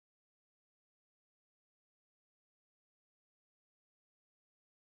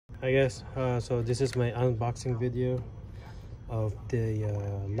Hi guys, so this is my unboxing video of the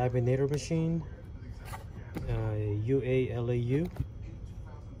Laminator machine, UALAU.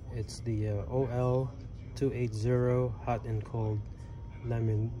 It's the OL280 hot and cold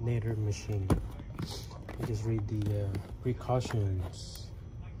laminator machine. You just read the precautions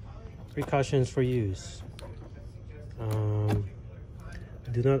for use.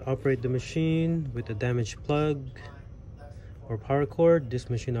 Do not operate the machine with a damaged plug or power cord. This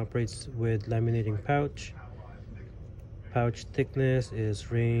machine operates with laminating pouch. Pouch thickness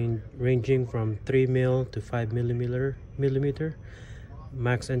is ranging from 3 mil to 5 millimeter.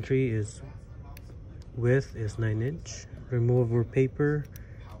 Max entry is width is 9 inch. Remove paper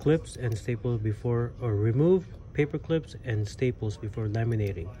clips and staples before, or remove paper clips and staples before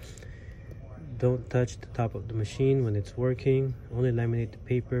laminating. Don't touch the top of the machine when it's working. Only laminate the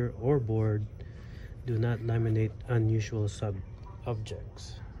paper or board. Do not laminate unusual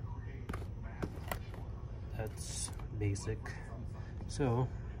objects. That's basic. So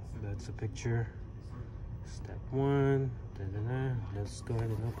that's a picture. Step 1. Let's go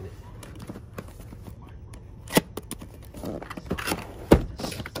ahead and open it.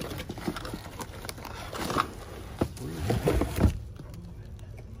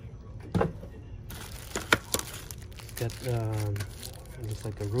 Got looks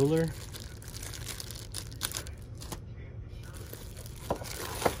like a ruler.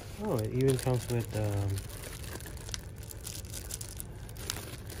 Oh, it even comes with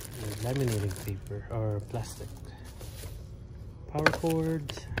laminating paper or plastic. Power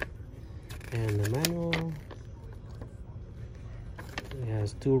cord and the manual. It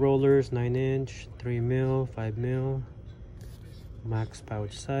has 2 rollers, 9 inch, 3 mil, 5 mil. Max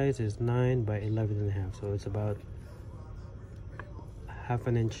pouch size is 9 by 11.5, so it's about half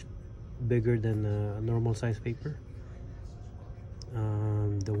an inch bigger than a normal size paper.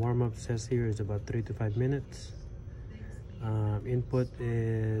 The warm-up says here is about 3 to 5 minutes. Input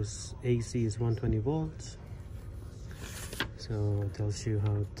is AC is 120 volts. So it tells you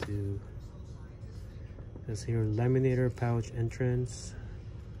how to. Says here laminator pouch entrance.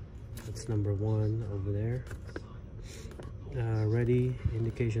 That's number 1 over there. Ready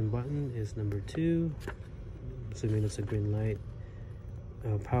indication button is number 2. Assuming it's a green light.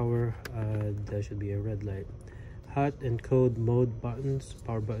 Power, that should be a red light. Hot and cold mode buttons,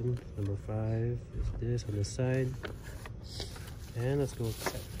 power button number 5 is this on the side. And let's go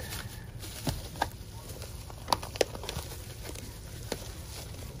check.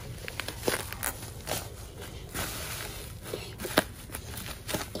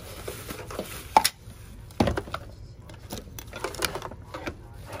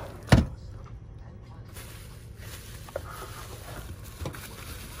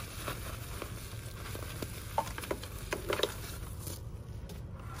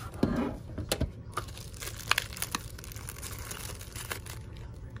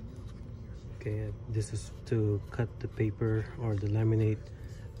 Okay, this is to cut the paper or the laminate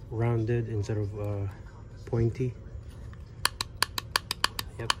rounded instead of pointy.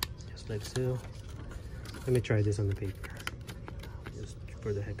 Yep, just like so. Let me try this on the paper, just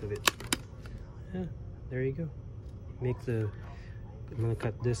for the heck of it. Yeah, there you go. I'm gonna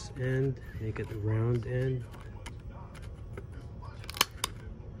cut this end, make it a round end.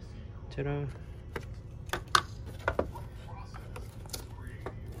 Ta-da!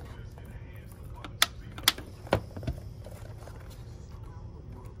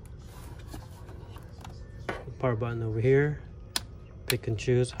 Power button over here. Pick and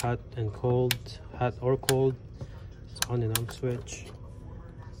choose hot and cold, hot or cold. It's on and off switch.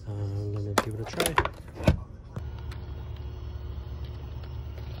 I'm gonna give it a try.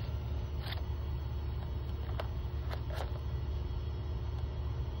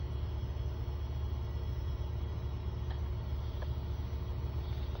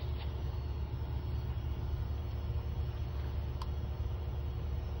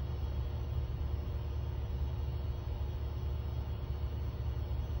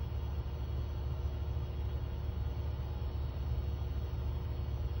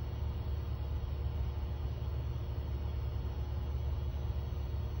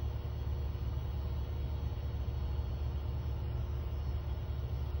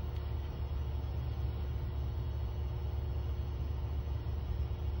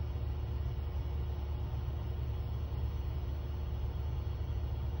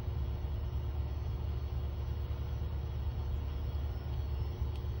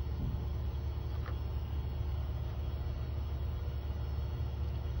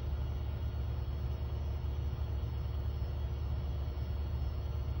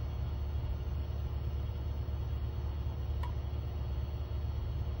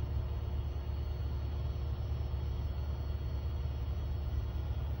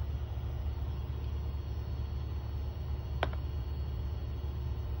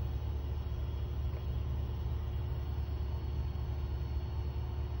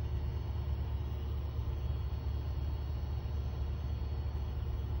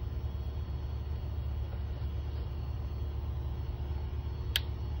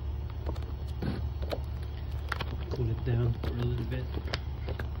 Cool it down for a little bit.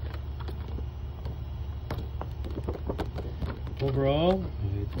 Overall,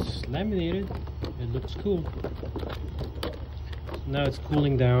 it's laminated. It looks cool. So now it's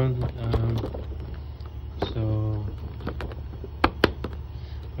cooling down, so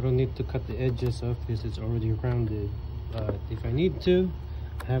I don't need to cut the edges off because it's already rounded. But if I need to,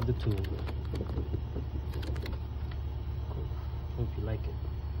 I have the tool. Cool. Hope you like it.